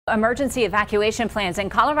Emergency evacuation plans in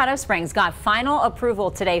Colorado Springs got final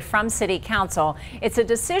approval today from City Council. It's a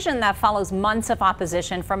decision that follows months of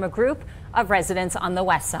opposition from a group of residents on the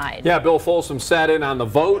west side. Yeah, Bill Folsom sat in on the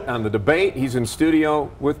vote, on the debate. He's in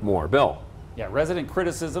studio with more. Bill. Yeah, resident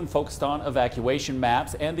criticism focused on evacuation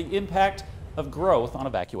maps and the impact of growth on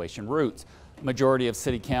evacuation routes. Majority of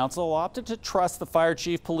City Council opted to trust the fire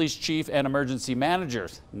chief, police chief, and emergency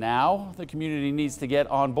managers. Now the community needs to get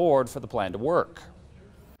on board for the plan to work.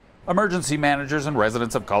 Emergency managers and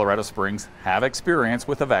residents of Colorado Springs have experience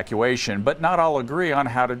with evacuation, but not all agree on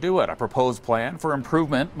how to do it. A proposed plan for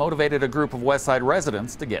improvement motivated a group of Westside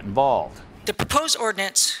residents to get involved. The proposed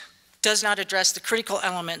ordinance does not address the critical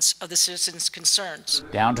elements of the citizens' concerns.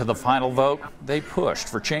 Down to the final vote, they pushed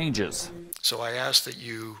for changes. So I ask that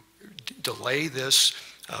you delay this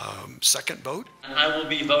second vote. And I will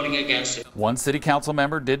be voting against it. One City Council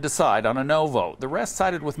member did decide on a no vote. The rest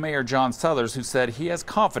sided with Mayor John Suthers, who said he has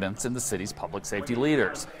confidence in the city's public safety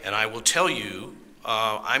leaders. And I will tell you,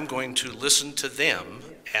 I'm going to listen to them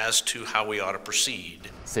as to how we ought to proceed.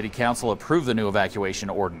 City Council approved the new evacuation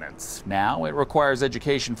ordinance. Now it requires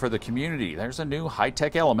education for the community. There's a new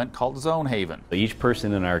high-tech element called Zone Haven. Each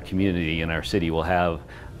person in our community, in our city, will have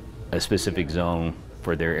a specific zone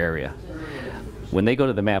for their area. When they go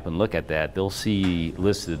to the map and look at that, they'll see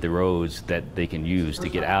listed the roads that they can use to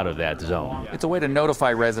get out of that zone. It's a way to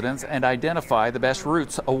notify residents and identify the best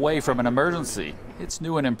routes away from an emergency. It's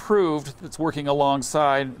new and improved. It's working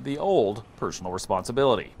alongside the old personal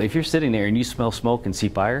responsibility. If you're sitting there and you smell smoke and see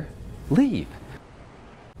fire, leave.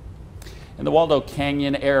 In the Waldo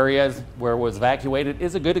Canyon area where it was evacuated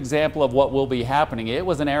is a good example of what will be happening. It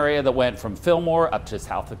was an area that went from Fillmore up to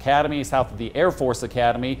South Academy, south of the Air Force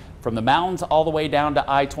Academy, from the mountains all the way down to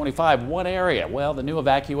I-25. One area. Well, the new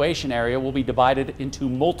evacuation area will be divided into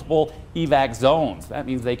multiple evac zones. That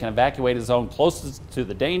means they can evacuate a zone closest to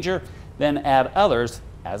the danger, then add others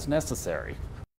as necessary.